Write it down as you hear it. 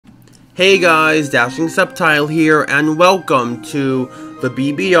Hey guys, Dashing Subtile here, and welcome to the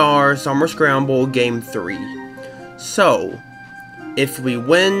BBR Summer Scramble Game 3. So, if we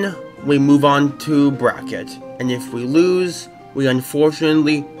win, we move on to bracket, and if we lose, we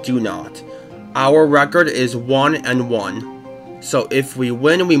unfortunately do not. Our record is 1-1. So if we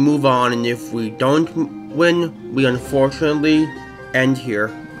win, we move on, and if we don't win, we unfortunately end here.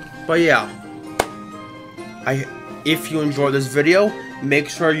 But yeah, if you enjoyed this video, make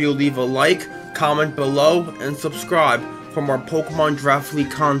sure you leave a like, comment below, and subscribe for more Pokemon Draft League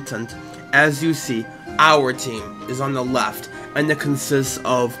content. As you see, our team is on the left, and it consists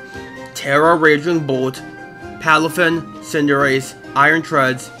of TERA Raging Bolt, Palafin, Cinderace, Iron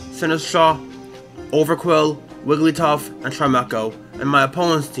Treads, Sinistcha, Overquill, Wigglytuff, and Trimeco. And my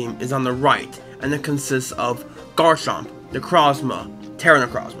opponent's team is on the right, and it consists of Garchomp, Necrozma, TERA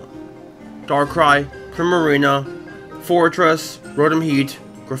NECROZMA, Darkrai, Primarina, Fortress, Rotom Heat,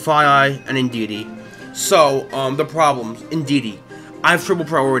 Grafaiai, and Indeedee. So, the problems. Indeedee. I have triple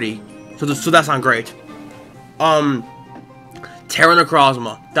priority, so that's not great. TERA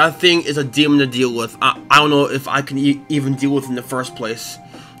NECROZMA. That thing is a demon to deal with. I don't know if I can even deal with it in the first place.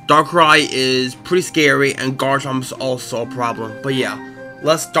 Darkrai is pretty scary, and Garchomp's also a problem. But yeah,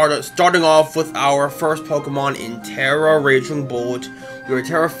 let's starting off with our first Pokemon in TERA Raging Bolt. We're a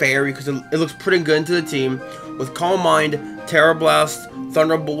TERA Fairy because it looks pretty good into the team with Calm Mind, TERA Blast,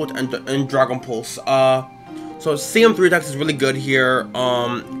 Thunderbolt, and Dragon Pulse. So CM3 attacks is really good here.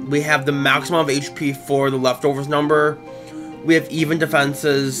 We have the maximum of HP for the leftovers number. We have even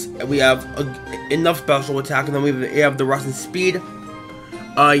defenses. We have enough special attack, and then we have the rest in speed.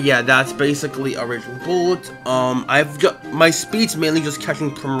 Yeah, that's basically a Raging Bolt. My speed's mainly just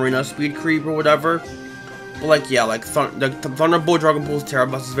catching Primarina speed creep or whatever. But like, yeah, like Thunderbolt, Dragon Pulse, TERA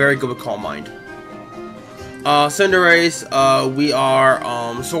Blast is very good with Calm Mind. Cinderace, we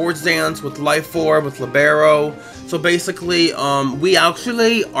are Swords Dance with Life Orb, with Libero. So basically, we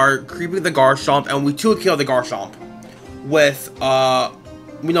actually are creeping the Garchomp, and we 2-kill the Garchomp with,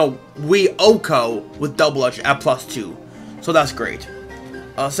 we Oko with Double Edge at +2. So that's great.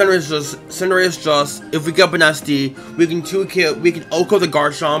 Cinderace just, if we get up an SD, we can 2-kill, we can Oko the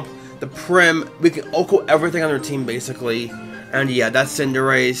Garchomp, the Prim, we can Oko everything on their team basically. And yeah, that's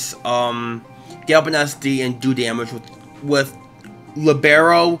Cinderace. Get up an SD and do damage with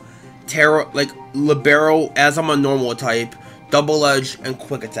Libero, Libero as I'm a normal type, Double Edge, and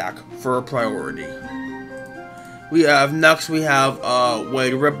Quick Attack for a priority. Next we have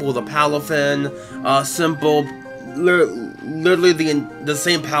Wade Ripple, the Palafin, simple, literally the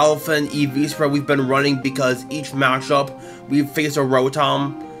same Palafin EV spread we've been running because each matchup we've faced a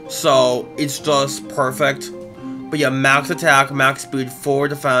Rotom, so it's just perfect. But yeah, max attack, max speed, 4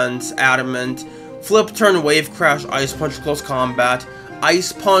 defense, adamant, flip, turn, wave crash, ice punch, close combat.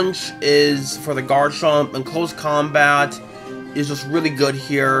 Ice punch is for the Garchomp, and close combat is just really good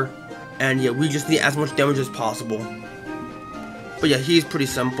here. And yeah, we just need as much damage as possible. But yeah, he's pretty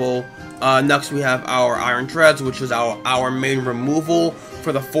simple. Next we have our Iron Treads, which is our main removal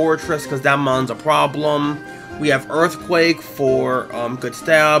for the Fortress, because that mon's a problem. We have Earthquake for good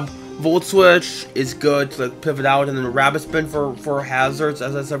stab. Volt Switch is good to pivot out, and then Rabbit Spin for hazards,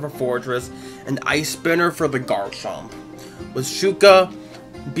 as I said, for Fortress, and Ice Spinner for the Garchomp. With Shuka,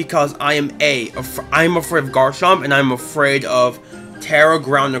 because I'm afraid of Garchomp, and I'm afraid of TERA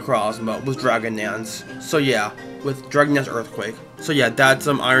Ground Necrozma with Dragon Dance. So yeah, with Dragon Dance Earthquake. So yeah, that's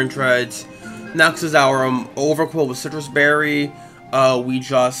some Iron Treads. Next is our Overquill with Citrus Berry. We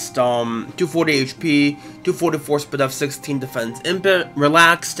just 240 HP, 244 speed F, 16 defense,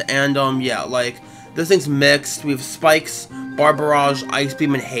 relaxed, and yeah, like this thing's mixed. We have Spikes, Barbarage, Ice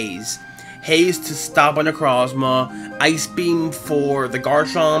Beam, and Haze. Haze to stop on Necrozma, Ice Beam for the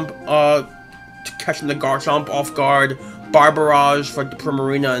Garchomp, to catching the Garchomp off guard, Barbarage for the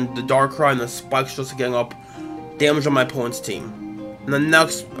Primarina and the Darkrai, and the Spikes just getting up damage on my opponent's team. And then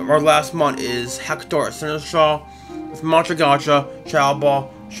next, our last mon is Hector Sinistcha with Matcha Gotcha, Chow Ball,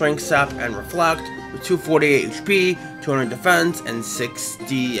 Shrink Sap, and Reflect with 248 HP, 200 defense, and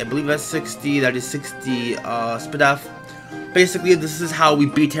 60, I believe that's 60, that is 60 speed F. Basically, this is how we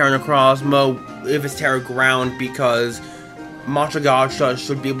beat TERA NECROZMA if it's TERA Ground, because Matcha Gotcha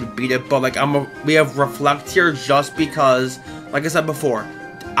should be able to beat it, but like we have Reflect here just because, like I said before,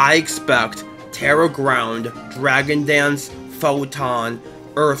 I expect TERA Ground, Dragon Dance, Photon,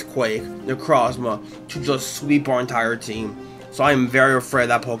 Earthquake, Necrozma to just sweep our entire team. So I am very afraid of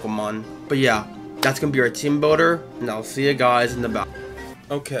that Pokemon. But yeah, that's gonna be our team builder, and I'll see you guys in the back.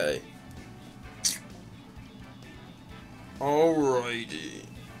 Okay. Alrighty.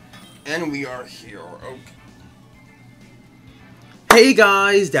 And we are here. Okay. Hey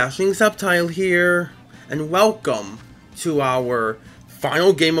guys, Dashing Subtile here, and welcome to our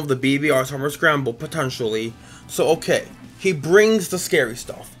final game of the BBR Summer Scramble, potentially. So, okay, he brings the scary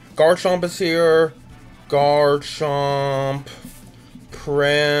stuff. Garchomp is here. Garchomp.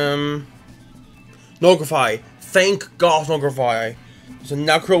 Prim. Nogrify. Thank God, Nogrify. There's a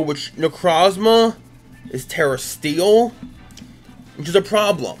Necrozma is TERA Steel, which is a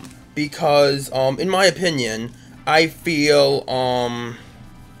problem, because, in my opinion, I feel,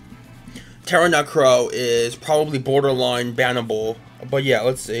 TERA Necro is probably borderline bannable. But yeah,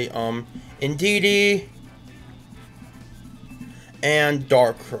 let's see. Indeedee and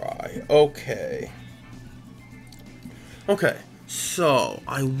Darkrai. Okay. Okay, so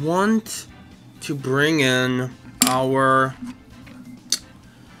I want to bring in our...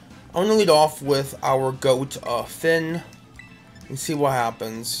 I want to lead off with our goat, Finn, and see what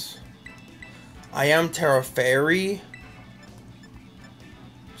happens. I am Terra Fairy,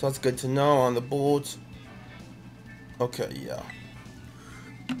 so that's good to know on the board. Okay, yeah.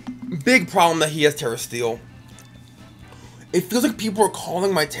 Big problem that he has Terra Steel. It feels like people are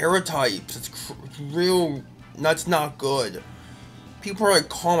calling my Terra types. It's real. That's not good. People are like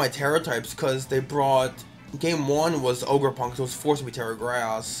calling my Terra types because they brought. Game 1 was Ogerpunk, so it was forced to be Terra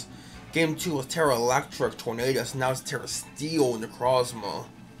Grass. Game 2 was Terra Electric Tornadus, and now it's Terra Steel Necrozma.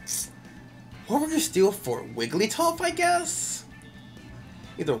 What would you steal for? Wigglytuff, I guess?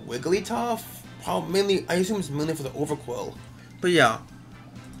 Either Wigglytuff? Probably mainly, I assume it's mainly for the Overquill. But yeah.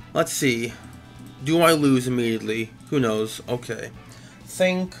 Let's see. Do I lose immediately? Who knows? Okay.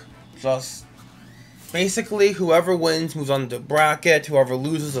 Think just... Basically, whoever wins moves on to the bracket. Whoever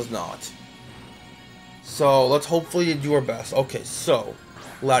loses does not. So, let's hopefully do our best. Okay, so...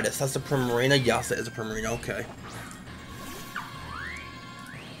 Lettuce. That's a Primarina? Yes, it is a Primarina. Okay.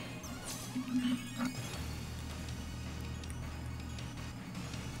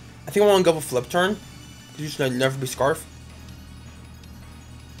 I think I want to go for Flip Turn. You should never be Scarf.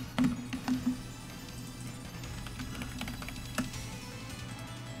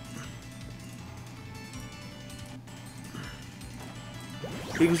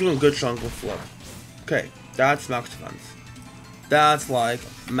 He was doing a good chunk with Flip. Okay, that's max defense. That's like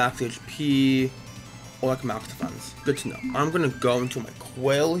max HP or like max defense. Good to know. I'm gonna go into my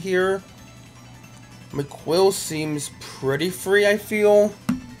Quill here. My Quill seems pretty free, I feel.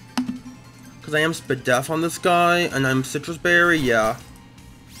 Because I am Spadef on this guy, and I'm Citrus Berry, yeah.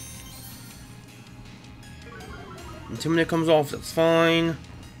 Intimidate comes off, that's fine.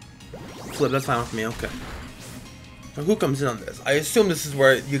 Flip, that's fine with me, okay. Now who comes in on this? I assume this is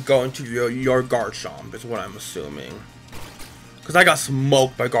where you go into your Garchomp, is what I'm assuming. Because I got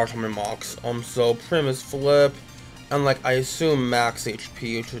smoked by Garchomp and Mox. So Prim is Flip, and like, I assume max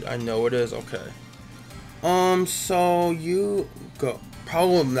HP, which I know it is, okay. So you go.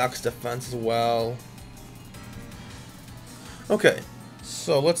 Probably max defense as well. Okay,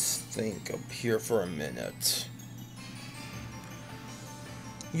 so let's think up here for a minute.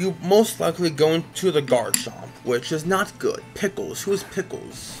 You most likely go into the Garchomp, which is not good. Pickles. Who is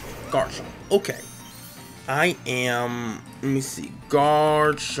Pickles? Garchomp. Okay. I am, let me see,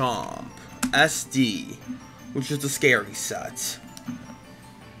 Garchomp SD, which is the scary set.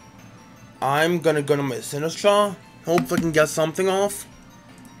 I'm gonna go to my Sinistcha. Hope I can get something off.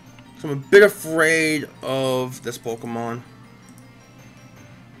 So I'm a bit afraid of this Pokemon.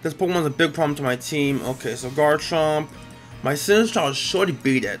 This Pokemon's a big problem to my team. Okay, so Garchomp. My Sinistcha should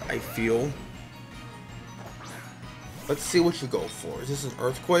beat it, I feel. Let's see what you go for. Is this an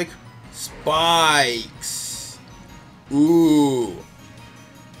Earthquake? Spikes! Ooh.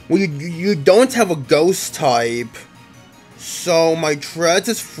 Well, you don't have a Ghost type. So my Treads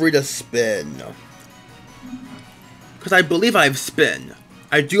is free to spin. Because I believe I have Spin.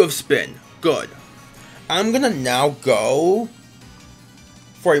 I do have Spin. Good. I'm gonna now go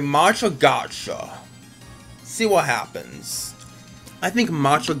for a Matcha Gotcha. See what happens. I think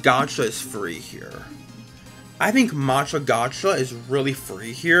Matcha Gotcha is free here. I think Matcha Gotcha is really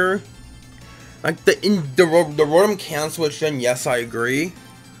free here. Like the Rotom can switch in. Yes, I agree.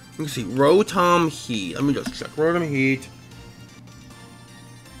 Let me see. Rotom Heat. Let me just check. Rotom Heat.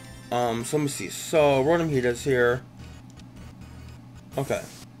 So let me see. So Rotom Heat is here. Okay.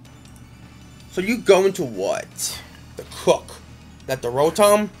 So you go into what? The Cook. That the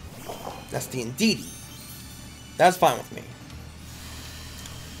Rotom? That's the Indeedee. That's fine with me.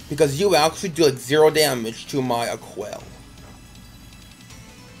 Because you actually do like 0 damage to my Quill.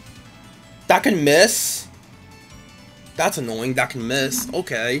 That can miss? That's annoying. That can miss.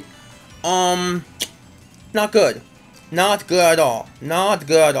 Okay. Not good. Not good at all. Not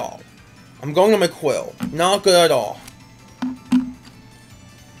good at all. I'm going to my Quill. Not good at all.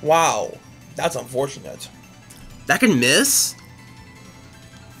 Wow, that's unfortunate. That can miss?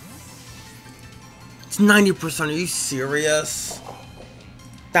 It's 90%, are you serious?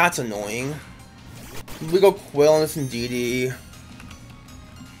 That's annoying. We go Quill on this Indeedee.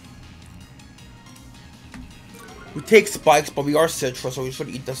 We take Spikes, but we are Citrus, so we should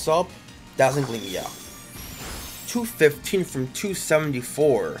eat this up. Dazzling Gleam, yeah. 215 from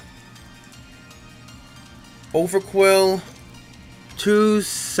 274. Overquill.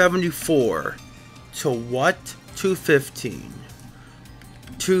 274 to what? 215.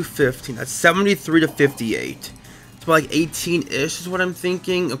 215. That's 73 to 58. It's like 18-ish is what I'm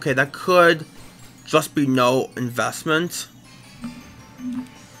thinking. Okay, that could just be no investment.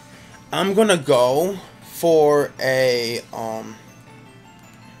 I'm gonna go for a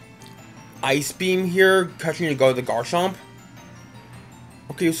Ice Beam here, catching to go to the Garchomp.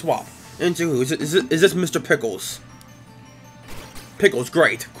 Okay, you swap. Into who? Is this Mr. Pickles? Pickles,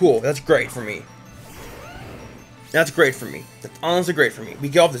 great. Cool, that's great for me. That's great for me. That's honestly great for me. We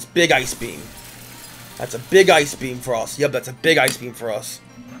get off this big Ice Beam. That's a big Ice Beam for us. Yep, that's a big Ice Beam for us.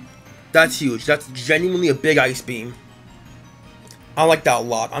 That's huge. That's genuinely a big Ice Beam. I like that a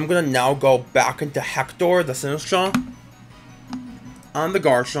lot. I'm gonna now go back into Hector, the Sinistcha. On the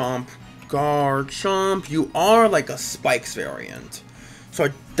Garchomp. Garchomp, you are like a Spikes variant. So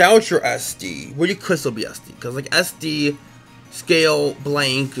I doubt your SD. Well, you could still be SD. Because like SD, Scale,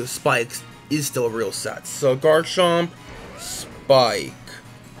 Blank, Spikes is still a real set. So Garchomp, Spike.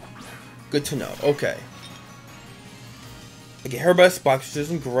 Good to know. Okay. Okay, Herba Spikes, which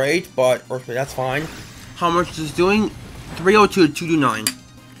isn't great, but Earthquake, that's fine. How much is this doing? 302 to 229.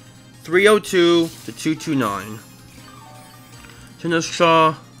 302 to 229.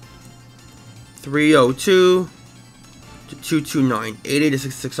 Sinistcha. 302 to 229. 88 to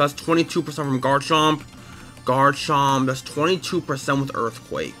 66. That's 22% from Garchomp. Garchomp, that's 22% with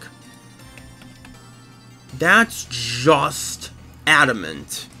Earthquake. That's just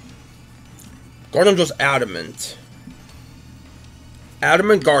adamant. Garchomp just adamant.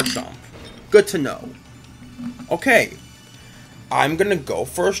 Adamant Garchomp. Good to know. Okay. I'm gonna go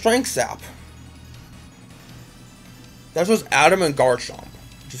for a Strength Sap. That's just adamant Garchomp.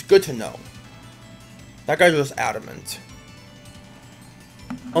 Which is good to know. That guy's just adamant.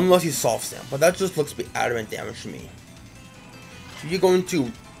 Unless he's soft stamp, but that just looks to be adamant damage to me. So you're going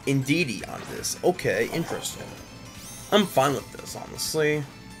to Indeedee on this. Okay, interesting. I'm fine with this, honestly.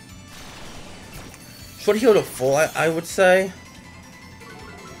 Should heal to full, I would say.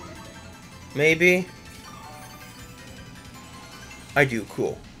 Maybe. I do,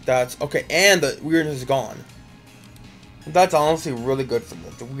 cool. That's okay, and the weirdness is gone. That's honestly really good for me.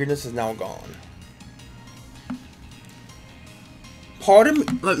 The weirdness is now gone. Pardon me,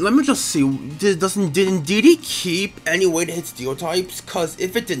 let me just see, did Indeedee keep any way to hit steel types? Because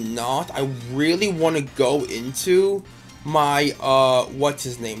if it did not, I really want to go into my, what's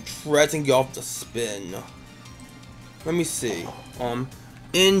his name, Treads and get off the spin. Let me see,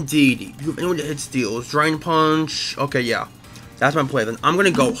 Indeedee, do you have any way to hit steels? Drain Punch, okay, yeah, that's my play then. I'm going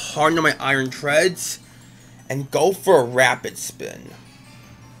to go hard into my Iron Treads and go for a Rapid Spin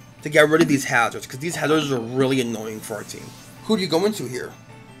to get rid of these hazards, because these hazards are really annoying for our team. Who do you go into here?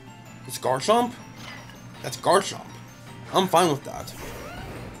 It's Garchomp? That's Garchomp. I'm fine with that.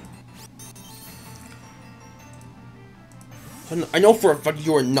 I know for a fact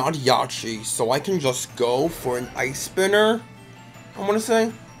you are not Yachi, so I can just go for an Ice Spinner, I want to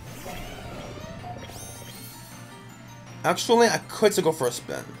say. Actually, I could still go for a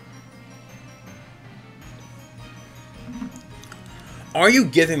spin. Are you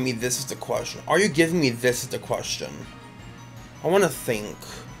giving me this is the question? Are you giving me this is the question? I want to think.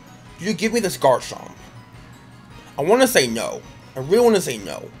 Do you give me this Garchomp? I want to say no. I really want to say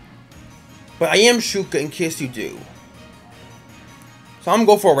no. But I am Shuka in case you do. So I'm going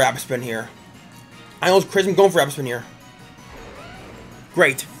to go for a Rapid Spin here. I know it's crazy, I'm going for a Rapid Spin here.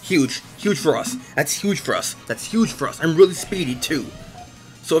 Great. Huge. Huge for us. That's huge for us. That's huge for us. I'm really speedy too.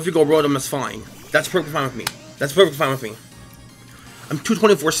 So if you go Rotom, that's fine. That's perfectly fine with me. That's perfectly fine with me. I'm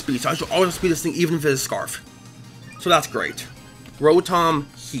 224 speed, so I should always speed this thing even if it is Scarf. So that's great. Rotom,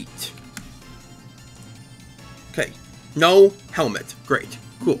 Heat. Okay. No helmet. Great.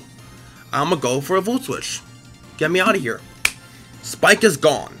 Cool. I'm gonna go for a Volt Switch. Get me out of here. Spike is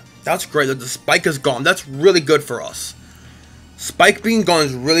gone. That's great. The Spike is gone. That's really good for us. Spike being gone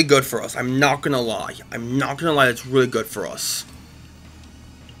is really good for us. I'm not gonna lie. I'm not gonna lie. It's really good for us.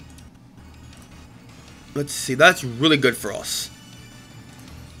 Let's see. That's really good for us.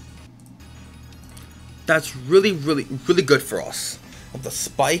 That's really, really, really good for us. But the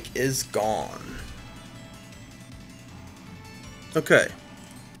Spike is gone. Okay.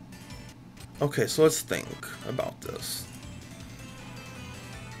 Okay, so let's think about this.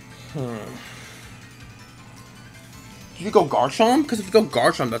 Do you go Garchomp? Because if you go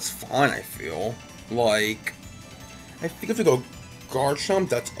Garchomp, that's fine, I feel. Like, I think if you go Garchomp,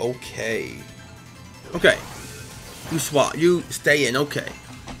 that's okay. Okay. You swap. You stay in. Okay.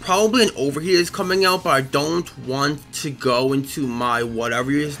 Probably an Overheat is coming out, but I don't want to go into my whatever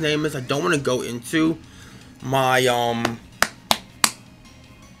his name is. I don't want to go into my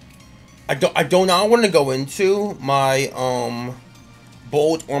I do not want to go into my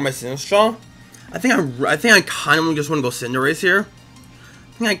Bolt or my Sinistcha. I think I kind of just want to go Cinderace here.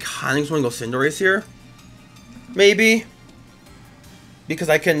 I think I kind of just want to go Cinderace here. Maybe. Because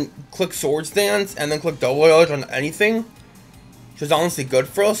I can click Swords Dance and then click Double Edge on anything. Which is honestly good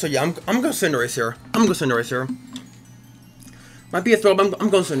for us. So yeah, I'm going to Cinderace here. I'm going to go Cinderace here. Might be a throw, but I'm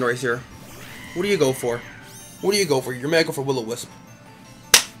going Cinderace here. What do you go for? What do you go for? You're going to go for Will-O-Wisp.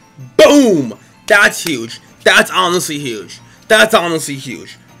 Boom! That's huge. That's honestly huge. That's honestly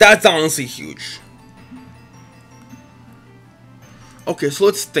huge. That's honestly huge. Okay, so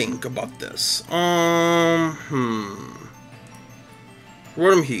let's think about this. Rotom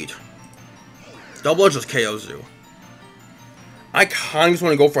Heat. Double Edge just KOs you. I kind of just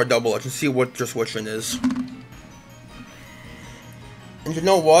want to go for a Double Edge and see what your switch-in is. And you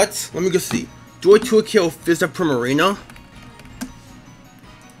know what? Let me just see. Do I 2-kill Fizzle Primarina?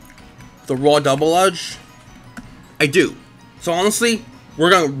 The raw Double Edge? I do. So honestly, we're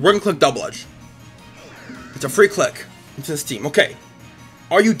gonna click Double Edge. It's a free click into this team. Okay.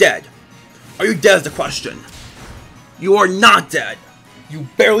 Are you dead? Are you dead is the question. You are not dead. You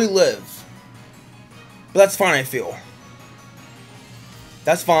barely live. But that's fine, I feel.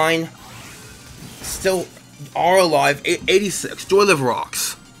 That's fine. Still are alive. 86. Do I live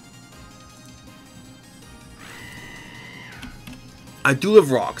rocks? I do live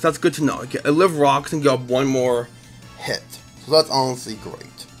rocks. That's good to know. I live rocks and get up one more hit. So that's honestly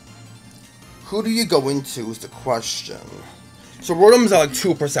great. Who do you go into is the question. So Rotom's at like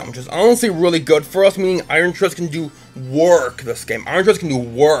 2%, which is honestly really good for us, meaning Iron Trust can do work this game. Iron Trust can do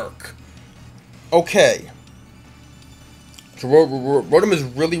work. Okay. So Rotom is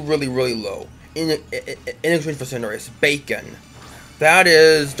really, really, really low. In exchange for Cinderace. Bacon. That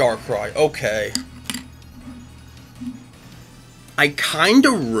is Darkrai. Okay. I kind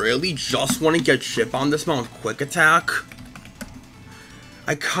of really just want to get Chip on this one with Quick Attack.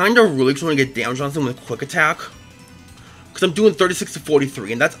 I kind of really just want to get damage on this one with Quick Attack. Because I'm doing 36 to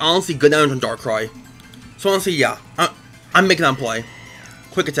 43, and that's honestly good damage on Darkrai. So honestly, yeah, I'm making that play.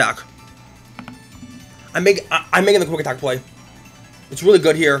 Quick Attack. I'm making the Quick Attack play. It's really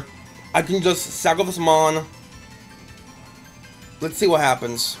good here. I can just sacrifice him on. Let's see what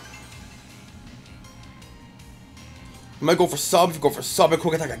happens. I might go for sub, go for sub and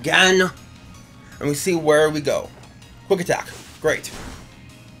Quick Attack again. And we see where we go. Quick Attack. Great.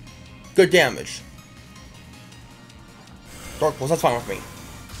 Good damage. Dark Pulse, that's fine with me.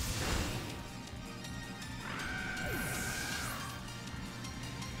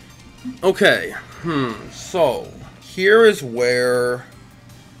 Okay. So, here is where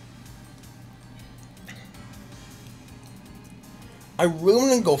I really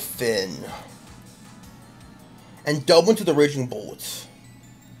want to go Finn. And double into the Raging Bolt.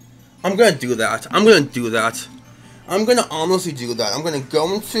 I'm gonna do that. I'm gonna do that. I'm gonna honestly do that. I'm gonna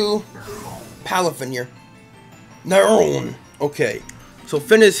go into Palafin here. No. Okay. So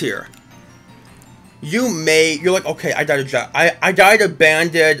Finn is here. You're like, okay, I died a Jet. I died a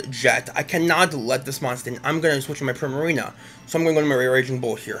Banded Jet. I cannot let this monster in. I'm gonna switch to my Primarina. So I'm gonna go to my Raging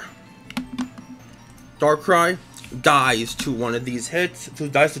Bolt here. Darkrai dies to one of these hits. So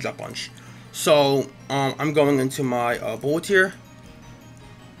dies to Jet Punch. So, I'm going into my Bolt here.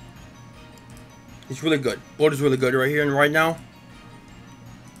 It's really good. Bolt is really good right here and right now.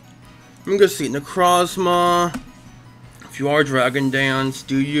 I'm gonna see Necrozma. If you are Dragon Dance,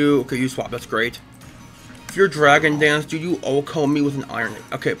 do you... Okay, you swap, that's great. If you're Dragon Dance, do you OHKO me with an Iron...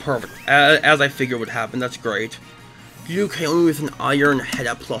 Okay, perfect. As I figured would happen, that's great. Do you KO me with an Iron Head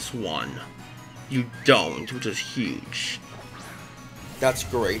at +1? You don't, which is huge. That's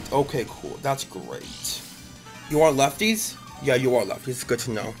great. Okay, cool. That's great. You are lefties? Yeah, you are lefties. It's good to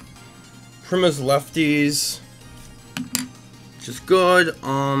know. Prima's lefties. Which is good.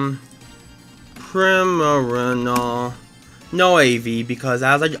 Primarina. No AV, because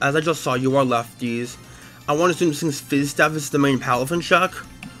as I just saw, you are lefties. I want to assume since Fizz Staff is the main Palafin check,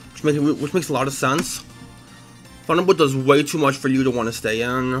 which makes a lot of sense. Thunderbolt does way too much for you to want to stay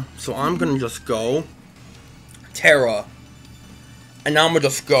in, so I'm gonna just go Terra. And now I'm gonna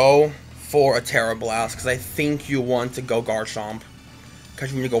just go for a Terra Blast, because I think you want to go Garchomp.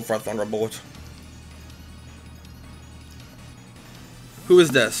 Catch me to go for a Thunderbolt. Who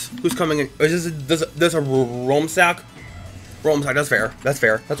is this? Who's coming in? Is this a Roam Sack? Roam Sack, that's fair. That's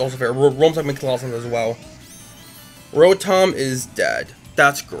fair. That's also fair. Roam Sack makes a lot of sense as well. Rotom is dead.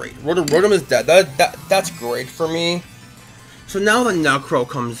 That's great. Rotom is dead. That's great for me. So now the Necro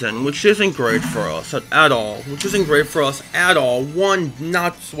comes in, which isn't great for us at all. Which isn't great for us at all. One,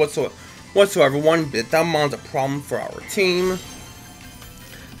 not whatsoever. One bit. That mon's a problem for our team.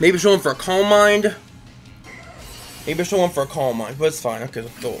 Maybe show him for a Calm Mind. Maybe show him for a Calm Mind, but it's fine. Okay,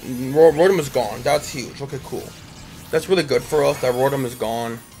 so Rotom is gone. That's huge. Okay, cool. That's really good for us that Rotom is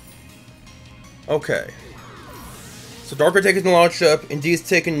gone. Okay. So Darker taking a lot of chip, Indeed's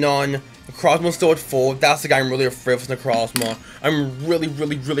taking none. Necrozma's still at full. That's the guy I'm really afraid of, Necrozma. I'm really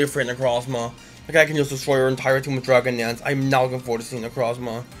afraid of Necrozma. The guy can just destroy our entire team with Dragon Dance. I'm not looking forward to seeing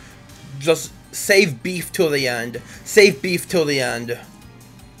Necrozma. Just save beef till the end. Save beef till the end.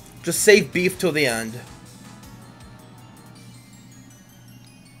 Just save beef till the end.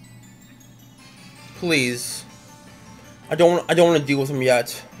 Please. I don't want to deal with him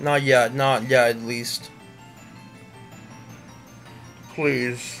yet. Not yet at least.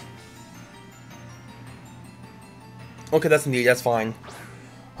 Please. Okay, that's Indeed, that's fine.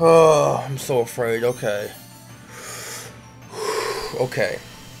 Oh, I'm so afraid, okay. Okay.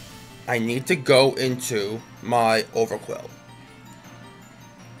 I need to go into my Overquill.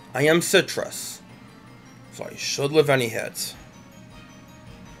 I am Citrus, so I should live any hits.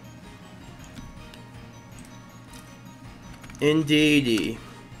 Indeedy.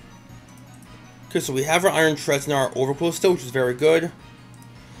 Okay, so we have our Iron Treads in our Overquill still, which is very good.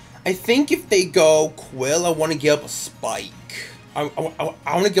 I think if they go Quill, I want to give up a Spike. I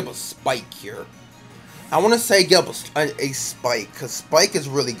want to give up a Spike here. I want to say give up a Spike, because Spike is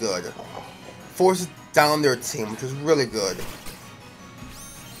really good. Forces down their team, which is really good.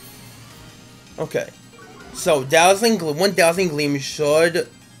 Okay. So, one Dazzling Gleam should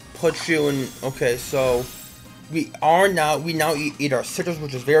put you in... Okay, so... We now eat our citrus,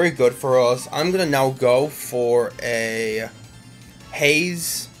 which is very good for us. I'm gonna now go for a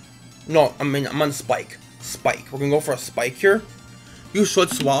Haze. No, I'm on Spike. Spike. We're gonna go for a Spike here. You should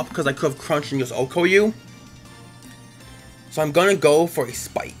swap, because I could have crunched and just OHKO you. So I'm gonna go for a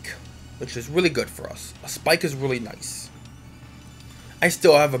Spike, which is really good for us. A Spike is really nice. I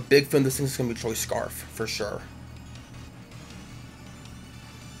still have a big feeling this thing's gonna be Choice Scarf, for sure.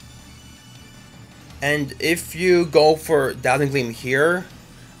 And if you go for Dazzling Gleam here,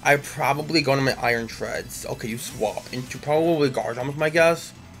 I probably go to my Iron Treads. Okay, you swap into probably Garchomp is my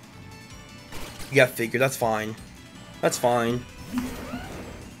guess. Yeah, figure, that's fine. That's fine.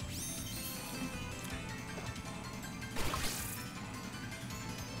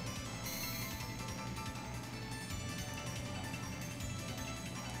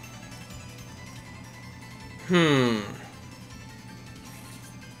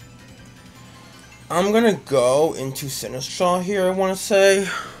 I'm gonna go into Sinistcha here, I want to say.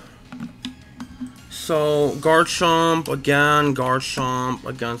 So, Garchomp again, Garchomp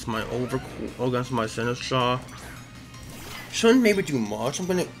against my against my Sinistcha. Shouldn't maybe do much. I'm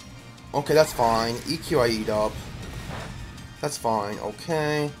gonna... Okay, that's fine. EQ I eat up. That's fine,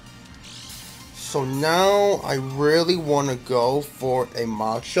 okay. So now I really want to go for a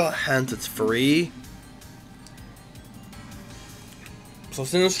Matcha, hence it's free. So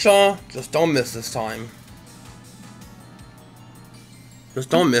Sinistcha, just don't miss this time. Just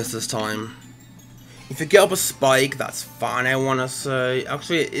don't miss this time. If you get up a Spike, that's fine, I want to say.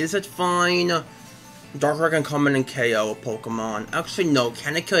 Actually, is it fine? Darkrai can come in and KO a Pokemon. Actually, no.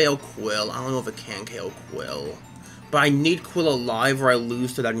 Can it KO Quill? I don't know if it can KO Quill. But I need Quill alive or I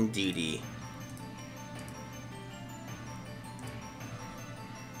lose to that Indeedee.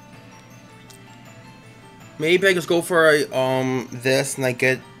 Maybe I just go for a, this and I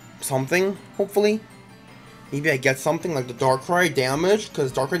get something, hopefully. Maybe I get something like the Darkrai damage,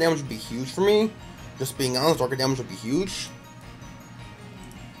 because Darkrai damage would be huge for me. Just being honest, Darkrai damage would be huge.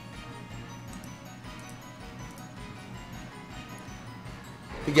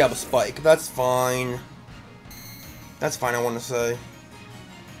 We have a Spike, that's fine. That's fine, I want to say.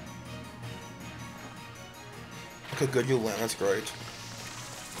 Okay, good, you land, that's great.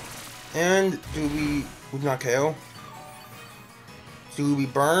 And do we not KO? Do we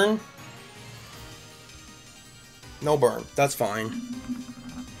burn? No burn. That's fine.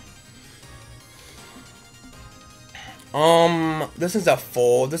 This is a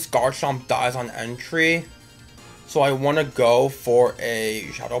full. This Garchomp dies on entry. So I want to go for a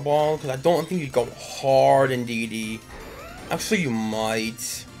Shadow Ball. Because I don't think you go hard in DD. Actually, you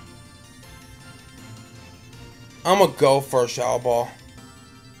might. I'm going to go for a Shadow Ball.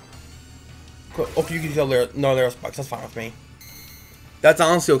 Okay, you can tell no layer spikes. That's fine with me. That's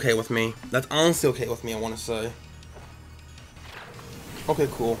honestly okay with me. That's honestly okay with me, I want to say. Okay,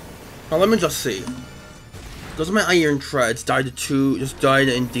 cool. Now let me just see. Those are my iron treads. Died in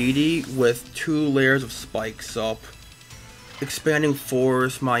DD with 2 layers of spikes up. Expanding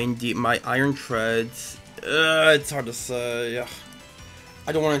force, my iron treads. It's hard to say.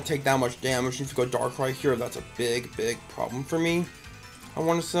 I don't want to take that much damage. Need to go dark right here. That's a big problem for me, I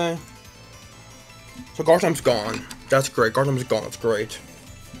want to say. So Garchom's gone. That's great. Garchom's gone. That's great.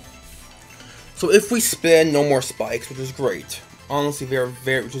 So if we spin, no more spikes, which is great. Honestly,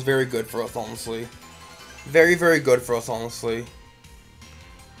 which is very good for us, honestly. Very good for us, honestly.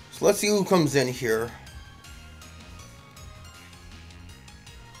 So let's see who comes in here.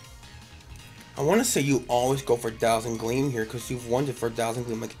 I want to say you always go for Dazzling Gleam here, because you've wanted for Dazzling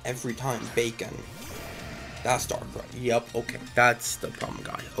Gleam like every time. Bacon. That's dark, right? Yep, okay. That's the problem,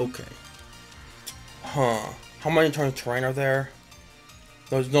 guy. Okay. Huh. How many turns of terrain are there?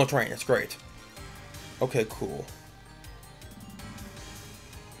 There's no terrain. It's great. Okay, cool.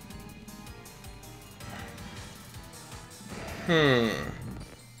 If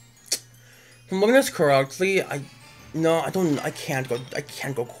I'm looking at this correctly, I can't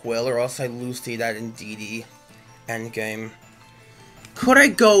go Quill, or else I lose to that in DD endgame. Could I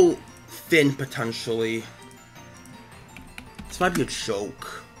go Finn potentially? This might be a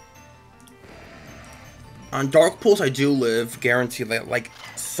joke. On Dark Pulse I do live, guaranteed, like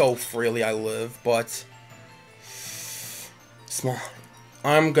so freely I live, but small.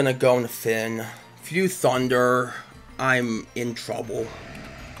 I'm gonna go into Finn. If you do Thunder, I'm in trouble.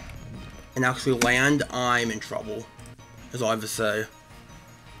 And actually land, I'm in trouble. Is all I have to say.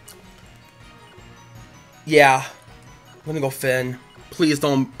 Yeah. I'm gonna go Finn. Please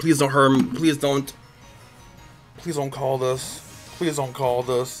don't hurt me. Please don't call this. Please don't call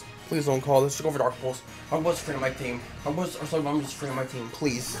this. Please don't call this. Just go for Dark Pulse. I'm just freeing my team. I'm just freeing my team.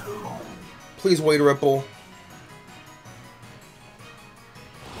 Please. Please wait, Ripple.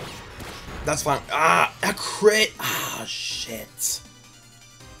 That's fine. Ah, a crit. Ah, shit.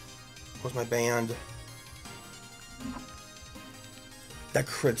 Where's my band? That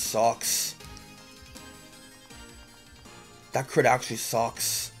crit sucks. That crit actually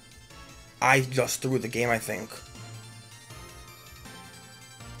sucks. I just threw the game, I think.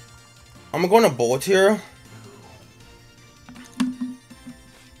 I'm gonna go on a bullet here.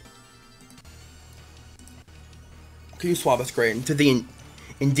 Can you swap? That's great. Into the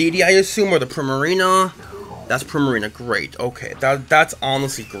Indeedee, I assume, or the Primarina. That's Primarina. Great. Okay, that's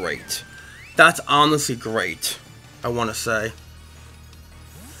honestly great. That's honestly great, I want to say.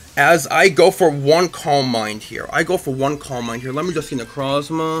 As I go for 1 Calm Mind here. Let me just see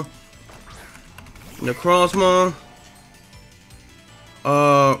Necrozma.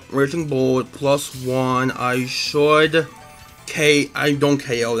 Raging Bullet +1. I don't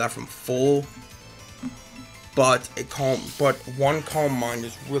KO that from full. But 1 Calm Mind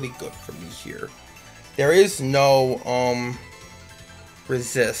is really good for me here. There is no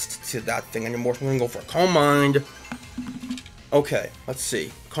resist to that thing anymore, so I'm gonna go for a Calm Mind. Okay, let's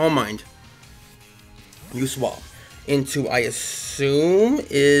see. Calm Mind. You swap into, I assume,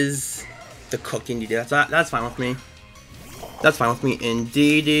 is the cooking DD. That's fine with me. That's fine with me.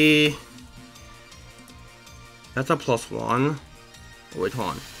 Indeedee. That's a +1. Wait, hold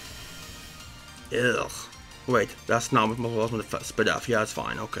on. Ugh. Wait, that's not with my spit F. Yeah, that's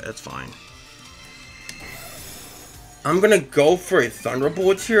fine. Okay, that's fine. I'm gonna go for a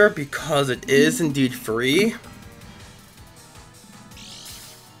Thunderbolt here because it is indeed free.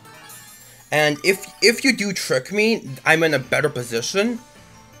 And if you do trick me, I'm in a better position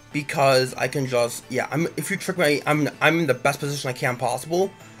because I can just, yeah, if you trick me, I'm in the best position I can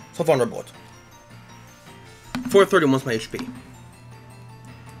possible. So Thunderbolt. 431's my HP.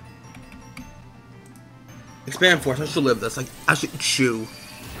 Expand Force, I should live this. Like, I should chew.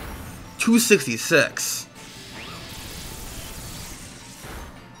 266.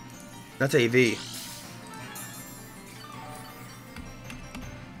 That's AV.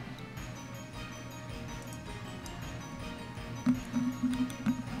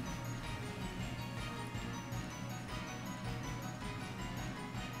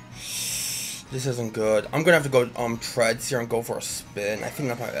 This isn't good. I'm gonna have to go treads here and go for a spin. I think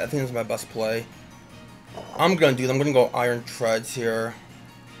that's my best play. I'm gonna go iron treads here.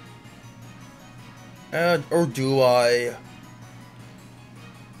 Or do I?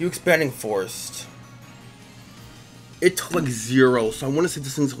 You expanding forced. It took like 0, so I want to say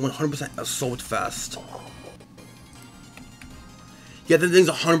this thing's 100% assault fest. Yeah, this thing's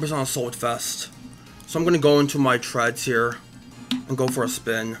 100% assault fest. So I'm gonna go into my treads here and go for a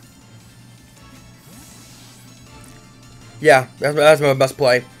spin. Yeah, that's my best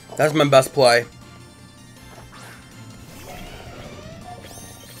play. That's my best play.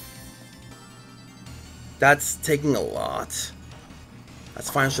 That's taking a lot. That's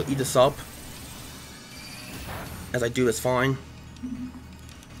fine, she'll eat this up. As I do, it's fine.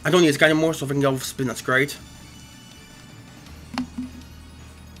 I don't need this guy anymore, so if I can get off spin, that's great.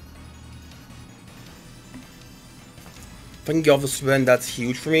 If I can get off the spin, that's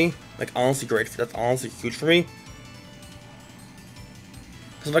huge for me. Like, honestly great. That's honestly huge for me.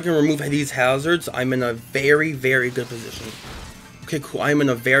 Because if I can remove these hazards, I'm in a very, very good position. Okay, cool. I'm in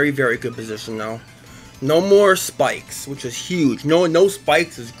a very, very good position now. No more spikes, which is huge. No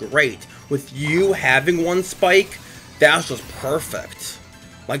spikes is great. With you having one spike, that's just perfect.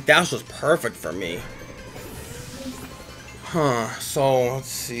 Like, that's just perfect for me. Huh, so, let's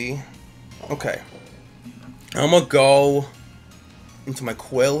see. Okay. I'm gonna go into my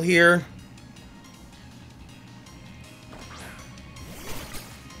Quill here.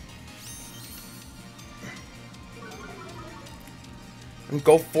 And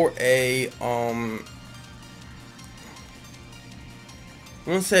go for a, I'm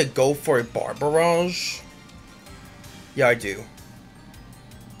gonna say go for a Bar Barrage. Yeah, I do.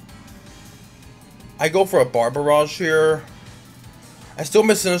 I go for a Bar Barrage here. I still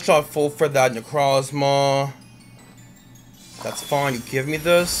miss a shot full for that Necrozma. That's fine. You give me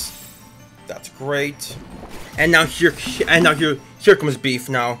this. That's great. And now here comes beef.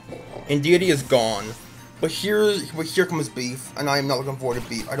 Now, and Deity is gone, but here comes beef, and I am not looking forward to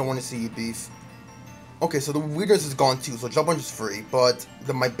beef. I don't want to see you beef. Okay, so the weirdness is gone too. So Jump Punch is free, but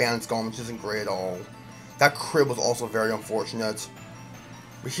my band's gone, which isn't great at all. That crib was also very unfortunate.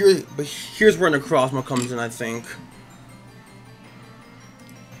 But here's where Necrozma comes in, I think.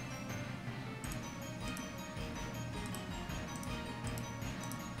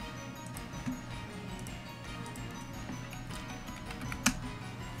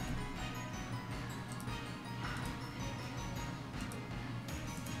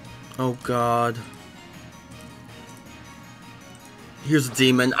 Oh god. Here's a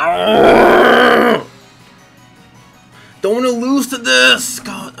demon. Arrgh! Don't want to lose to this!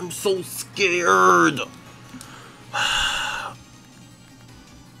 God, I'm so scared. I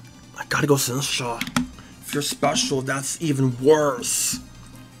gotta go Sinistcha. If you're special, that's even worse.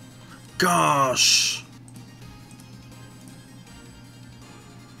 Gosh.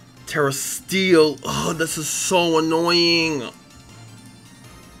 Terra Steel. Oh, this is so annoying.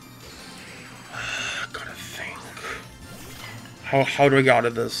 Gotta think. How do I get out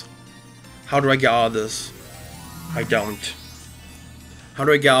of this? How do I get out of this? I don't. How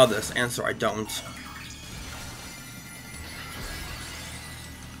do I get out of this? Answer, I don't.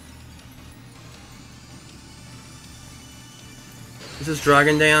 Is this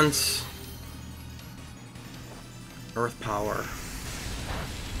Dragon Dance? Earth Power.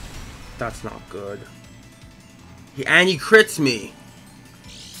 That's not good. And he crits me.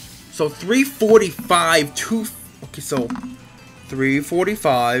 So 345 to... Okay, so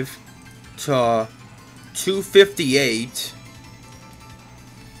 345 to 258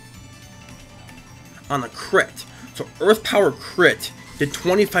 on a crit. So Earth Power crit did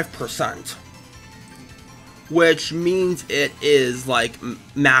 25%. Which means it is like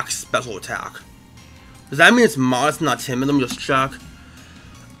max special attack. Does that mean it's modest, not timid? Let me just check.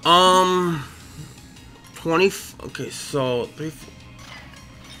 20. Okay, so 3.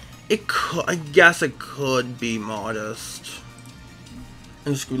 It could. I guess it could be modest.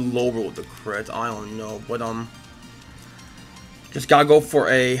 And just go lower with the crit. I don't know, but just gotta go for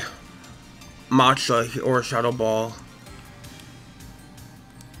a Matcha or a Shadow Ball.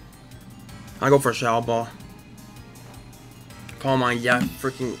 I go for a Shadow Ball. Calm mind, yeah,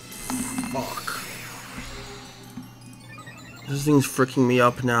 freaking fuck. This thing's freaking me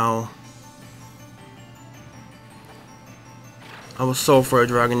up now. I was so afraid of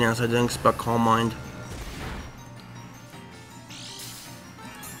Dragon Dance, I didn't expect Calm Mind.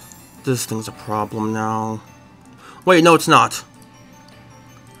 This thing's a problem now. Wait, no, it's not.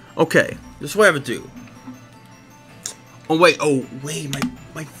 Okay, this is what I have to do. Oh wait,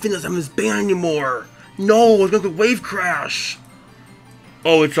 my fitness, I'm this band anymore. No, it's gonna be Wave Crash.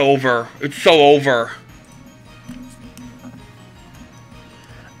 Oh, it's over. It's so over.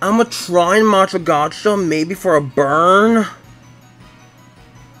 I'm gonna try and Matcha Gotcha, maybe for a burn.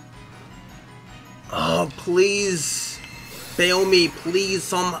 Oh, please. Bail me, please,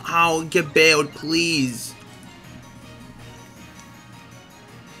 somehow get bailed, please.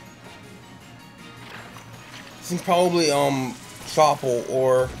 This is probably, Chopple,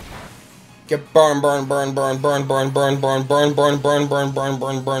 or get burn.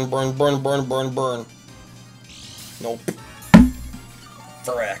 Nope.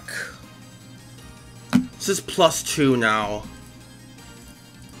 Frick. This is +2 now.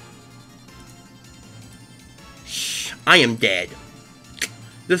 I am dead.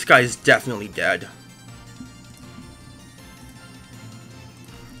 This guy is definitely dead.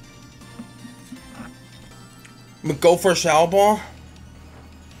 I'm gonna go for a Shadow Ball.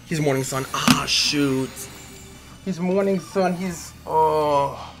 He's Morning Sun. Ah, shoot. He's Morning Sun. He's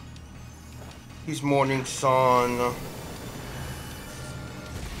Morning Sun.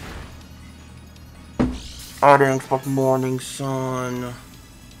 I didn't expect Morning Sun.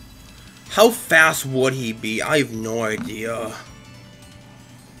 How fast would he be? I have no idea.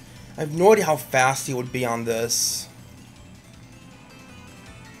 I have no idea how fast he would be on this.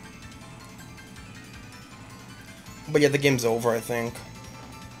 But yeah, the game's over, I think.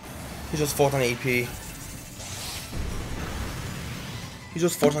 He's just 4th on AP. He's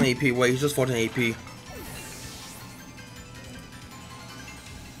just 4th on AP. Wait, he's just 4th on AP.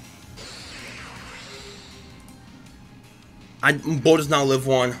 Bo does not live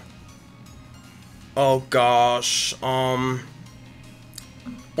 1. Oh gosh.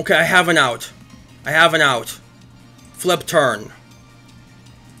 Okay, I have an out. I have an out. Flip turn.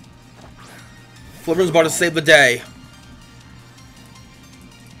 Flip turn's about to save the day.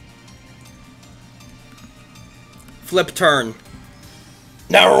 Flip turn.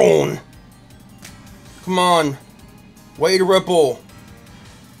 Narrow. Come on. Wade Ripple.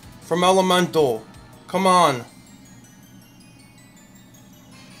 From Elemental. Come on.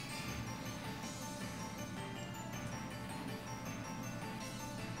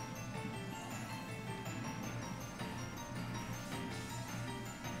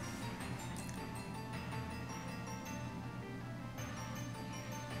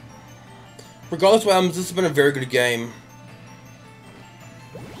 Regardless of what happens, this has been a very good game.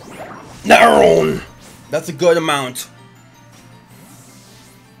 Narrow! That's a good amount.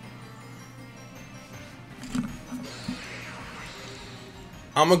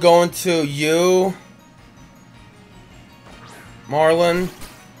 I'm gonna go into you, Marlin.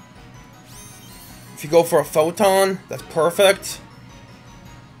 If you go for a Photon, that's perfect.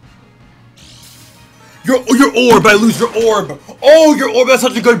 Your orb, I lose your orb. Oh, your orb, that's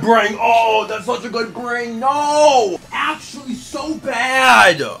such a good bring. Oh, that's such a good bring. No! Actually so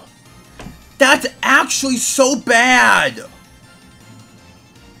bad. That's actually so bad.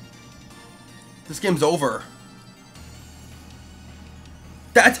 This game's over.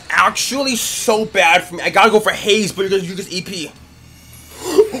 That's actually so bad for me. I gotta go for Haze, but you just EP.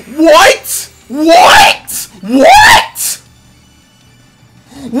 What? What? What?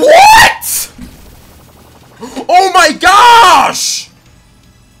 What? Oh my gosh!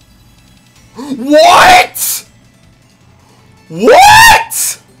 What?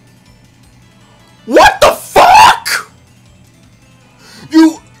 What? What the fuck?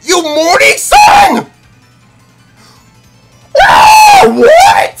 You Morning Sun? Oh,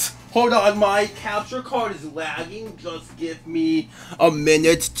 what? Hold on, my capture card is lagging. Just give me a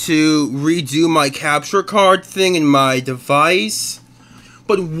minute to redo my capture card thing in my device.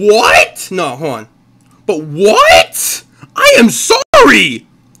 But what? No, hold on. But what? I am sorry!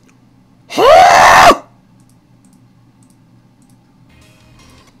 Huh?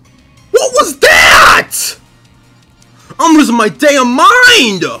 What was that? I'm losing my damn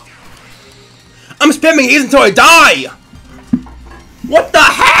mind! I'm spamming Haze until I die! What the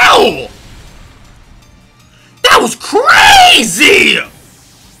hell? That was crazy!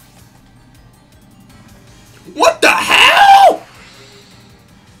 What the hell?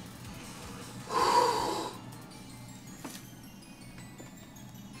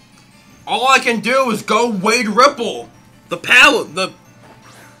 All I can do is go Wade Ripple. The Palafin.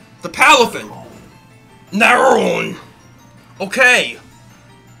 Narrow. Okay.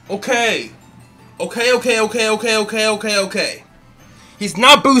 Okay. Okay. He's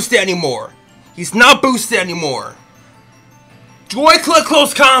not boosted anymore. He's not boosted anymore. Joy click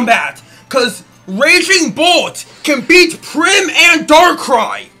close combat. Cause Raging Bolt can beat Prim and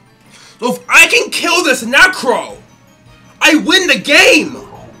Darkrai. So if I can kill this Necro, I win the game.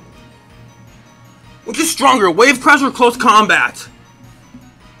 Which is stronger, Wave Crash or Close Combat?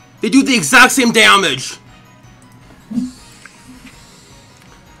 They do the exact same damage.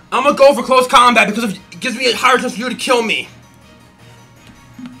 I'm gonna go for Close Combat because it gives me a higher chance for you to kill me.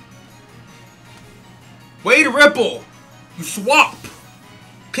 Wade Ripple. You swap.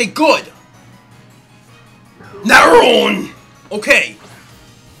 Okay, good. Narrow. Okay.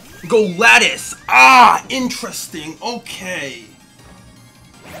 Go Lattice. Ah, interesting. Okay.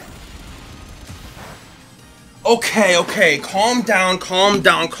 Okay, calm down,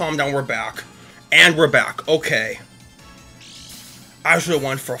 we're back. And we're back, okay. I should have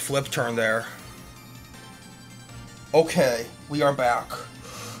went for a flip turn there. Okay, we are back.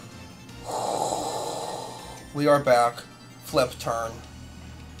 We are back. Flip turn.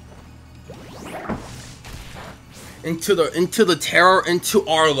 Into the terror, into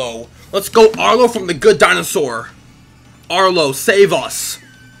Arlo. Let's go Arlo from the good dinosaur. Arlo, save us.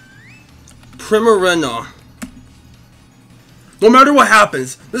 Primarina. No matter what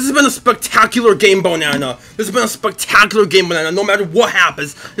happens, this has been a spectacular game, Banana. This has been a spectacular game, Banana. No matter what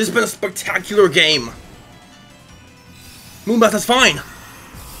happens, this has been a spectacular game. Moonbath, that's fine.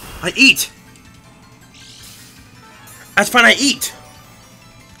 I eat. That's fine, I eat.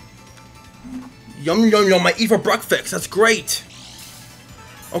 Yum, yum, yum, I eat for breakfast. That's great.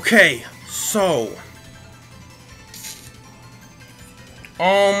 Okay, so.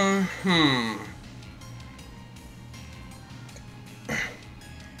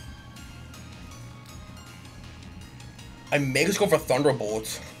 I may just go for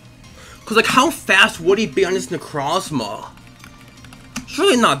Thunderbolt. Cause like how fast would he be on this Necrozma?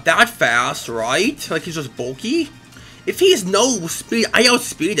 Surely not that fast, right? Like he's just bulky? If he has no speed, I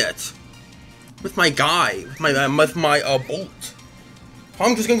outspeed it. With my guy. With my bolt.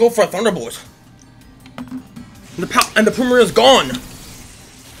 I'm just gonna go for a Thunderbolt. And the Primarina's gone!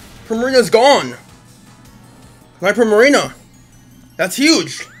 Primarina's gone! My Primarina! That's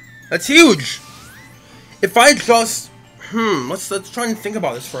huge! That's huge! If I just... let's try and think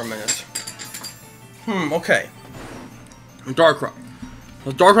about this for a minute. Okay. Darkrai.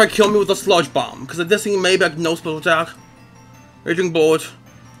 Does Darkrai kill me with a Sludge Bomb? Because if this thing maybe like no special attack. Raging Bullet.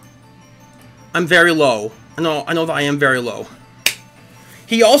 I'm very low. I know that I am very low.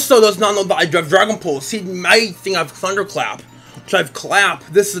 He also does not know that I have Dragon Pulse. He might think I have Thunderclap. Which I have Clap.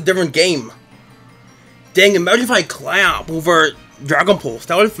 This is a different game. Dang, imagine if I Clap over Dragon Pulse.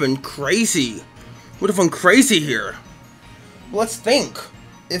 That would have been crazy. Would have been crazy here. Let's think.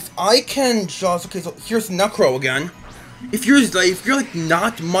 If I can just... Okay, so here's Necro again. If you're like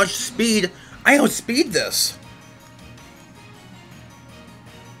not much speed, I outspeed this.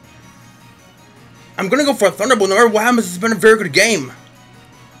 I'm gonna go for a Thunderbolt. No matter what happens, it's been a very good game.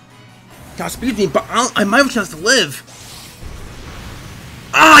 He outspeeds me, but I might have a chance to live.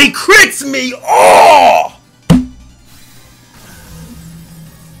 Ah, he crits me! Oh!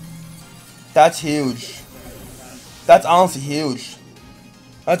 That's huge. That's honestly huge.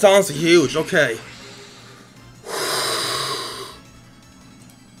 That's honestly huge. Okay.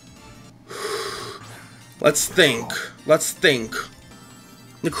 Let's think. Let's think.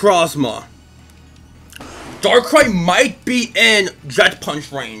 Necrozma. Darkrai might be in Jet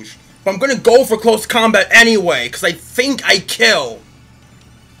Punch range, but I'm gonna go for close combat anyway, because I think I kill.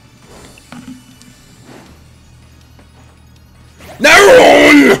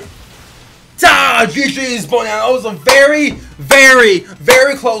 Neron! Ah, GG's, Banana. That was a very, very,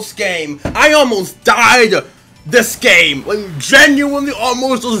 very close game. I almost died this game. Like, genuinely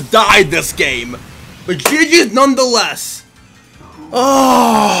almost just died this game. But GG's nonetheless.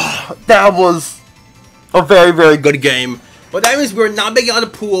 Oh, that was a very, very good game. But that means we're not making out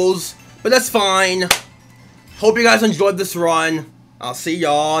of pools. But that's fine. Hope you guys enjoyed this run. I'll see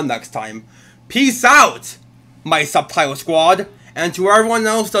y'all next time. Peace out, my Subtitle Squad. And to everyone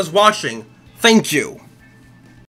else that's watching, thank you.